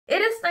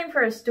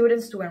for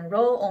students to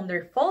enroll on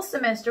their fall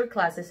semester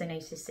classes in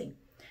HCC.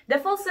 The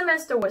fall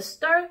semester will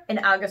start on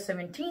August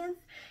 17th,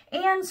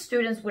 and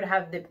students would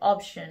have the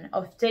option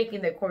of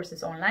taking the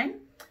courses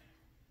online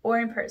or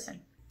in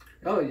person.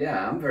 Oh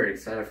yeah, I'm very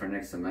excited for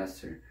next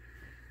semester.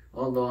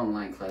 Although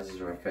online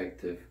classes are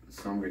effective,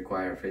 some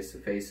require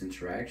face-to-face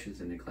interactions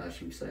in the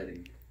classroom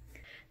setting.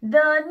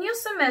 The new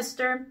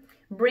semester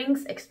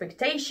brings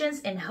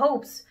expectations and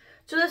hopes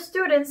to the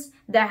students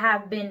that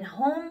have been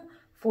home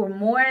for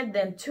more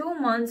than 2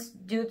 months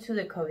due to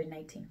the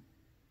COVID-19.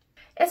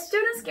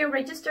 Students can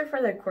register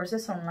for their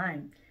courses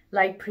online,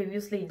 like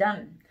previously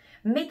done,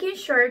 making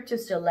sure to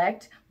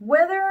select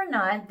whether or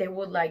not they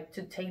would like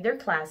to take their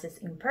classes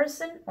in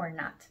person or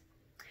not.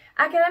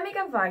 Academic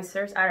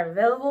advisors are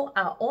available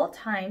at all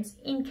times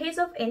in case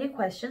of any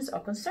questions or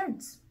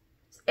concerns.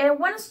 And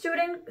one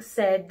student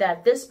said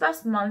that this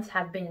past month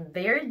have been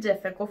very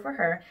difficult for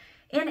her,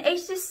 and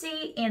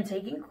HCC and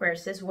taking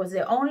courses was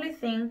the only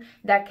thing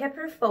that kept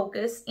her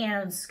focused and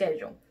on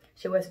schedule.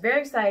 She was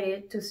very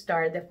excited to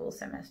start the full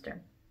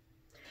semester.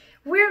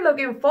 We're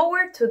looking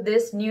forward to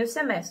this new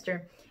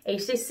semester.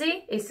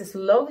 HCC is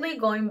slowly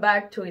going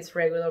back to its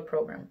regular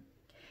program.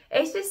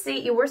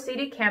 HCC Ybor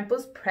City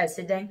Campus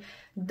President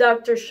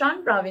Dr.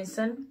 Sean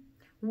Robinson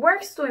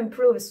works to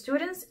improve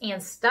students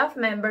and staff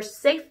members'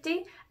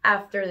 safety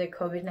after the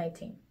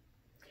COVID-19.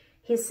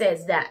 He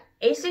says that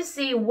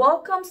HCC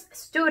welcomes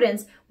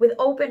students with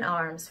open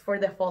arms for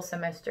the fall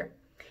semester,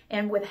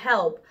 and with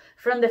help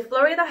from the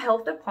Florida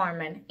Health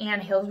Department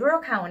and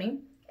Hillsborough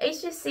County,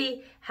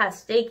 HCC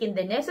has taken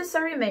the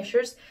necessary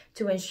measures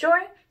to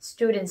ensure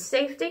student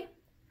safety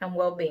and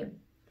well-being.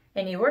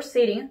 In Ybor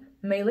City,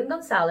 Maylin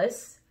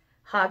Gonzalez,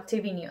 Hog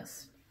TV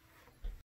News.